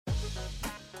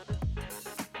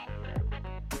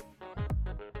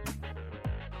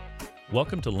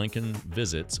Welcome to Lincoln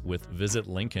Visits with Visit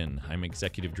Lincoln. I'm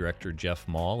Executive Director Jeff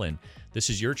Mall, and this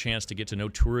is your chance to get to know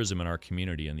tourism in our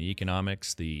community and the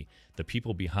economics, the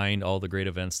people behind all the great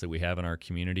events that we have in our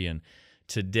community. And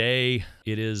today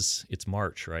it's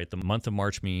March, right? The month of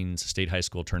March means state high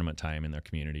school tournament time in their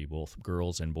community, both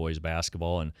girls and boys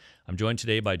basketball. And I'm joined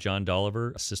today by John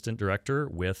Dolliver, Assistant Director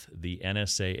with the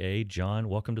NSAA. John,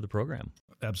 welcome to the program.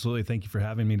 Absolutely. Thank you for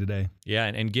having me today. Yeah,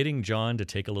 and getting John to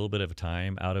take a little bit of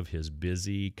time out of his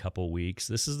busy couple weeks.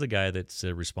 This is the guy that's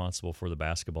responsible for the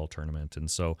basketball tournament. And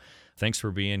so thanks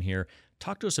for being here.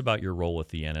 Talk to us about your role with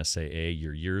the NSAA,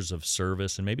 your years of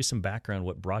service, and maybe some background,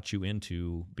 what brought you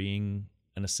into being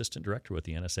an assistant director with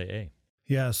the NSAA.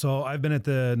 Yeah, so I've been at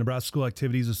the Nebraska School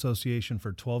Activities Association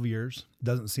for 12 years.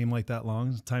 Doesn't seem like that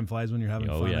long. Time flies when you're having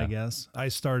fun, yeah. I guess. I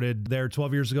started there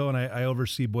 12 years ago, and I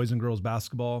oversee boys and girls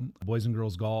basketball, boys and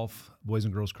girls golf, boys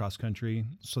and girls cross country.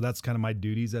 So that's kind of my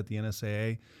duties at the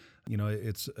NSAA. You know,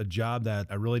 it's a job that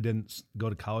I really didn't go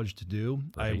to college to do.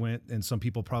 Right. I went, and some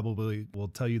people probably will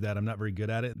tell you that I'm not very good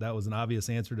at it. That was an obvious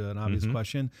answer to an obvious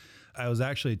question. I was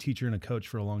actually a teacher and a coach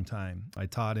for a long time. I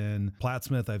taught in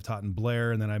Plattsmouth, I've taught in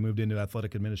Blair, and then I moved into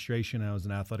athletic administration. I was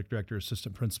an athletic director,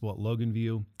 assistant principal at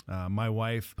Loganview. My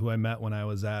wife, who I met when I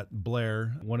was at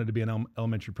Blair, wanted to be an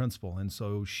elementary principal. And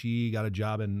so she got a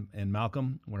job in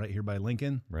Malcolm, right here by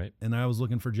Lincoln. Right. And I was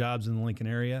looking for jobs in the Lincoln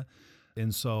area.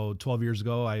 And so 12 years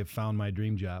ago, I found my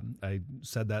dream job. I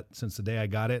said that since the day I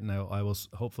got it, and I will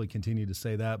hopefully continue to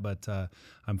say that. But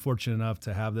I'm fortunate enough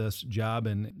to have this job,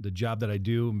 and the job that I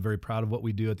do, I'm very proud of what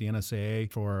we do at the NSAA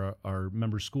for our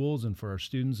member schools and for our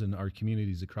students and our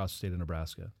communities across the state of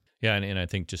Nebraska. Yeah, and I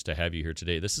think just to have you here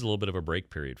today, this is a little bit of a break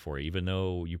period for you. Even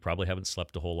though you probably haven't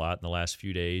slept a whole lot in the last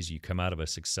few days, you come out of a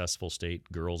successful state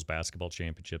girls basketball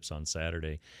championships on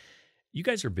Saturday. You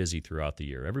guys are busy throughout the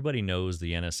year. Everybody knows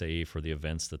the NSAA for the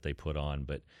events that they put on,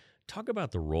 but talk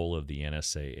about the role of the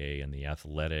NSAA and the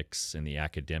athletics and the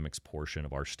academics portion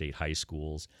of our state high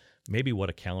schools, maybe what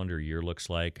a calendar year looks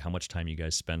like, how much time you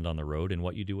guys spend on the road, and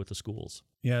what you do with the schools.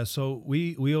 Yeah, so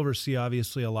we oversee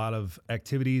obviously a lot of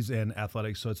activities and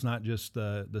athletics. So it's not just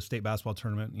the state basketball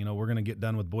tournament. You know, we're going to get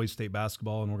done with boys state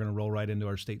basketball, and we're going to roll right into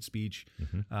our state speech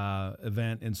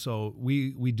event. And so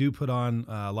we do put on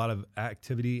a lot of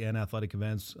activity and athletic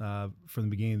events from the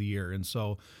beginning of the year. And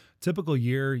so typical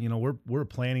year, you know, we're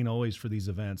planning always for these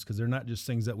events because they're not just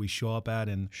things that we show up at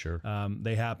and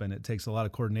they happen. It takes a lot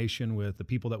of coordination with the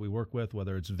people that we work with,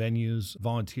 whether it's venues,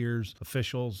 volunteers,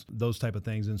 officials, those type of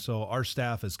things. And so our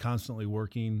staff is constantly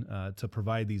working to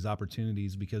provide these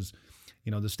opportunities because,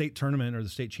 you know, the state tournament or the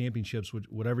state championships,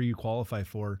 whatever you qualify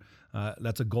for,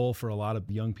 that's a goal for a lot of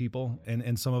young people.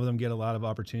 And some of them get a lot of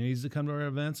opportunities to come to our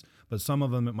events, but some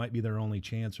of them, it might be their only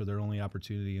chance or their only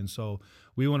opportunity. And so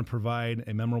we want to provide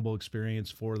a memorable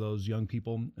experience for those young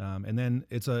people. And then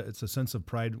it's a sense of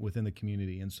pride within the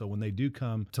community. And so when they do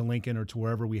come to Lincoln or to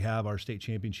wherever we have our state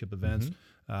championship events,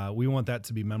 we want that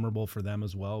to be memorable for them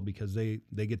as well because they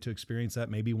get to experience that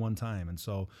maybe one time. And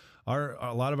so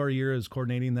a lot of our year is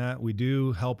coordinating that. We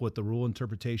do help with the rule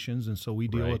interpretations, and so we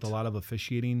deal with a lot of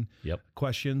officiating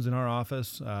questions in our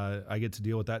office. I get to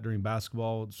deal with that during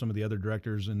basketball. Some of the other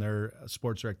directors in their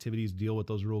sports or activities deal with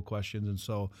those rule questions. And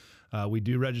so we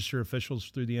do register officials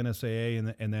through the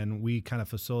NSAA, and then we kind of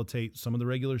facilitate some of the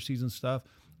regular season stuff.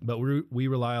 But we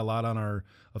rely a lot on our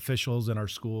officials and our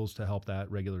schools to help that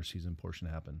regular season portion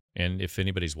happen. And if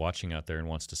anybody's watching out there and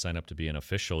wants to sign up to be an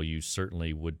official, you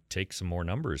certainly would take some more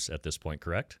numbers at this point,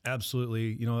 correct?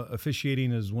 Absolutely. You know,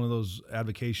 officiating is one of those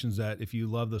avocations that if you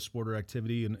love the sport or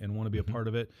activity and want to be a part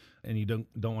of it and you don't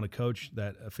want to coach,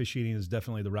 that officiating is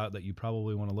definitely the route that you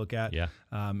probably want to look at. Yeah.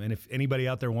 And if anybody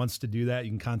out there wants to do that, you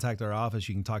can contact our office.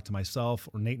 You can talk to myself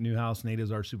or Nate Newhouse. Nate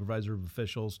is our supervisor of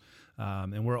officials.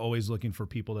 And we're always looking for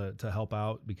people to help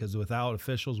out because without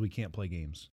officials, we can't play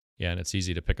games. Yeah, and it's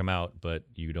easy to pick them out, but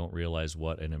you don't realize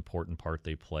what an important part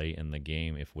they play in the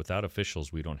game. If without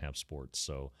officials, we don't have sports.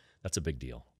 So that's a big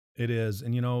deal. It is.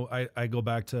 And, you know, I go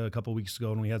back to a couple of weeks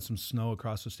ago when we had some snow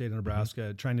across the state of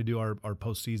Nebraska trying to do our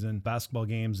postseason basketball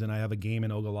games. And I have a game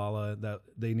in Ogallala that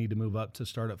they need to move up to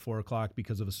start at 4 o'clock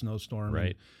because of a snowstorm. Right.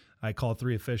 And I call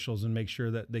 3 officials and make sure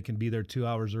that they can be there 2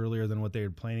 hours earlier than what they were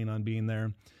planning on being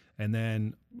there. And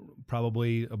then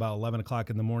probably about 11 o'clock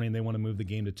in the morning, they want to move the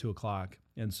game to 2 o'clock.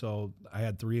 And so I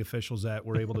had 3 officials that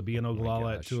were able to be in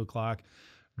Ogallala at 2 o'clock,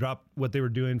 drop what they were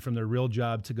doing from their real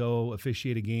job to go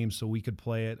officiate a game so we could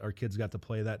play it. Our kids got to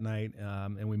play that night,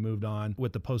 and we moved on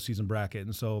with the postseason bracket.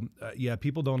 And so,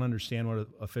 people don't understand what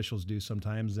officials do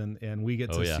sometimes, and we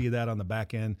get to see that on the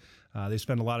back end. They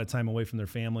spend a lot of time away from their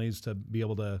families to be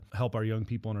able to help our young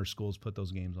people in our schools put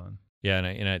those games on. Yeah,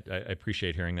 and I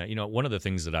appreciate hearing that. One of the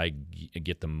things that I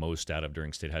get the most out of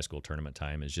during state high school tournament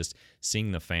time is just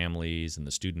seeing the families and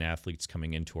the student athletes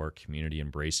coming into our community,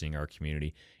 embracing our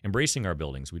community, embracing our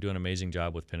buildings. We do an amazing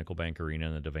job with Pinnacle Bank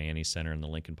Arena and the Devaney Center and the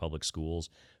Lincoln Public Schools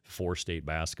for state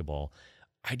basketball.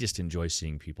 I just enjoy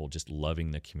seeing people just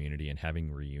loving the community and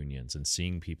having reunions and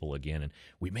seeing people again. And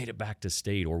we made it back to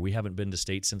state, or we haven't been to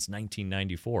state since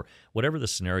 1994. Whatever the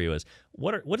scenario is,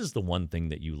 what is the one thing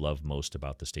that you love most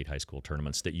about the state high school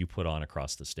tournaments that you put on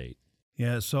across the state?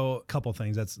 Yeah, so a couple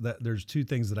things. There's two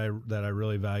things that I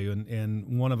really value,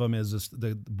 and one of them is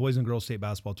the boys and girls state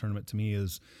basketball tournament. To me,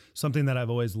 is something that I've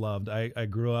always loved. I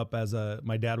grew up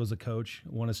my dad was a coach,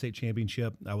 won a state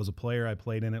championship. I was a player. I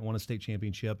played in it, won a state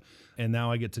championship, and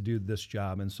now I get to do this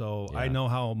job. And so I know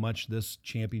how much this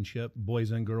championship,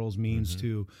 boys and girls, means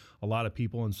to a lot of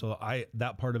people. And so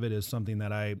that part of it is something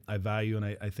that I value, and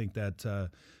I think that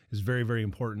is very, very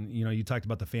important. You talked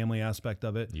about the family aspect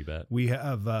of it. You bet. We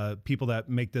have people that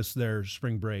make this their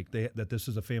spring break, that this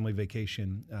is a family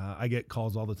vacation. I get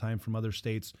calls all the time from other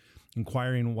states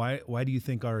inquiring, why do you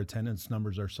think our attendance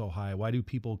numbers are so high? Why do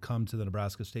people come to the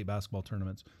Nebraska State basketball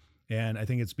tournaments? And I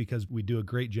think it's because we do a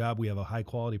great job. We have a high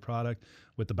quality product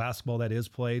with the basketball that is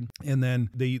played. And then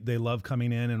they love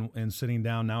coming in and sitting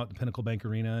down now at the Pinnacle Bank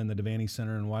Arena and the Devaney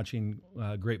Center and watching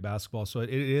great basketball. So it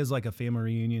is like a family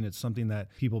reunion. It's something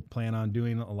that people plan on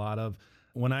doing a lot of.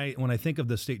 When I think of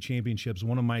the state championships,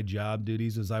 one of my job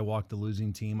duties is I walk the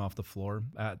losing team off the floor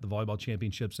at the volleyball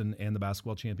championships and the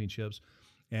basketball championships.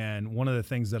 And one of the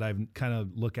things that I've kind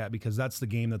of look at, because that's the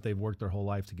game that they've worked their whole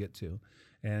life to get to.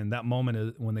 And that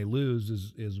moment when they lose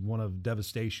is one of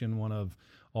devastation, one of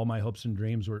all my hopes and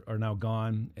dreams are now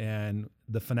gone, and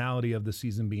the finality of the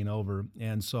season being over.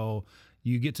 And so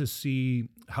you get to see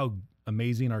how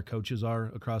amazing our coaches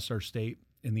are across our state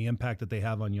and the impact that they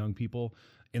have on young people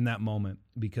in that moment,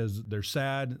 because they're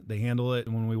sad, they handle it.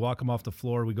 And when we walk them off the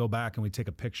floor, we go back and we take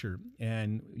a picture,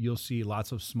 and you'll see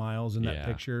lots of smiles in that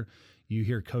picture. You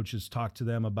hear coaches talk to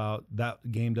them about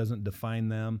that game doesn't define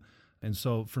them. And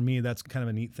so for me, that's kind of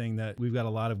a neat thing, that we've got a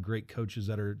lot of great coaches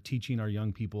that are teaching our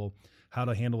young people how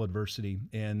to handle adversity.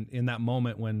 And in that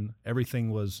moment when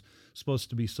everything was supposed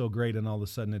to be so great and all of a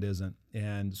sudden it isn't.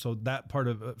 And so that part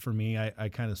of it for me, I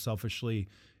kind of selfishly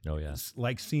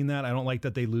like seeing that. I don't like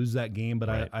that they lose that game, but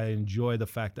I enjoy the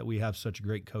fact that we have such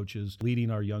great coaches leading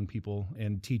our young people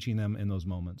and teaching them in those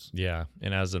moments. Yeah,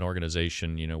 and as an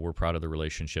organization, we're proud of the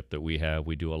relationship that we have.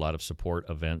 We do a lot of support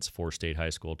events for state high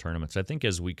school tournaments. I think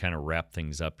as we kind of wrap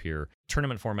things up here,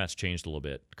 tournament formats changed a little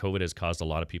bit. COVID has caused a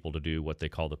lot of people to do what they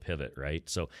call the pivot, right?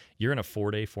 So you're in a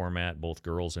 4-day format, both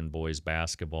girls and boys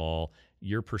basketball.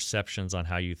 Your perceptions on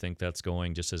how you think that's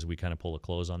going, just as we kind of pull a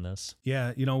close on this?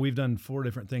 Yeah, we've done 4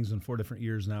 different things in 4 different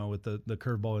years now, with the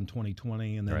curveball in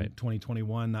 2020, and then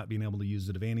 2021 not being able to use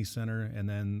the Devaney Center, and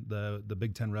then the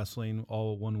Big Ten wrestling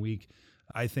all 1 week.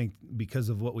 I think because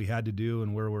of what we had to do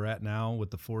and where we're at now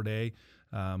with the 4-day,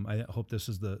 I hope this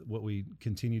is what we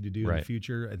continue to do in the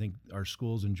future. I think our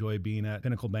schools enjoy being at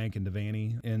Pinnacle Bank and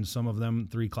Devaney, and some of them,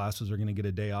 3 classes are going to get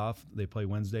a day off. They play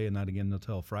Wednesday and not again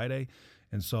until Friday.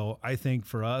 And so I think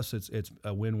for us, it's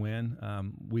a win-win.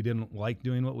 We didn't like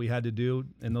doing what we had to do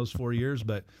in those 4 years,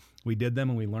 but we did them,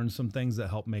 and we learned some things that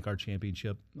helped make our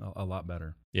championship a lot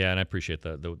better. Yeah, and I appreciate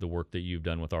the work that you've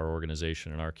done with our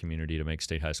organization and our community to make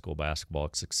state high school basketball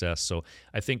a success. So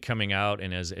I think coming out,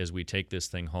 and as we take this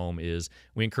thing home, is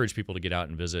we encourage people to get out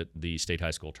and visit the state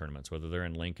high school tournaments, whether they're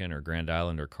in Lincoln or Grand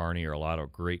Island or Kearney or a lot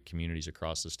of great communities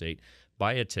across the state.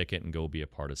 Buy a ticket and go be a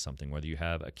part of something. Whether you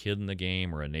have a kid in the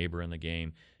game or a neighbor in the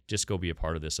game, just go be a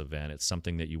part of this event. It's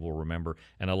something that you will remember.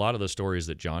 And a lot of the stories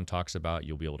that John talks about,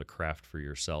 you'll be able to craft for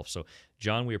yourself. So,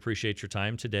 John, we appreciate your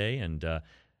time today, and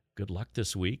good luck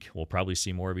this week. We'll probably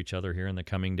see more of each other here in the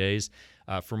coming days.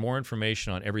 For more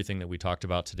information on everything that we talked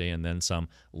about today and then some,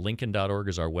 Lincoln.org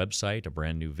is our website, a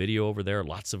brand new video over there,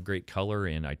 lots of great color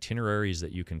and itineraries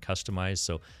that you can customize.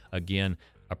 So, again,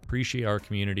 appreciate our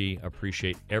community,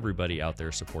 appreciate everybody out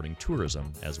there supporting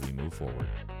tourism as we move forward.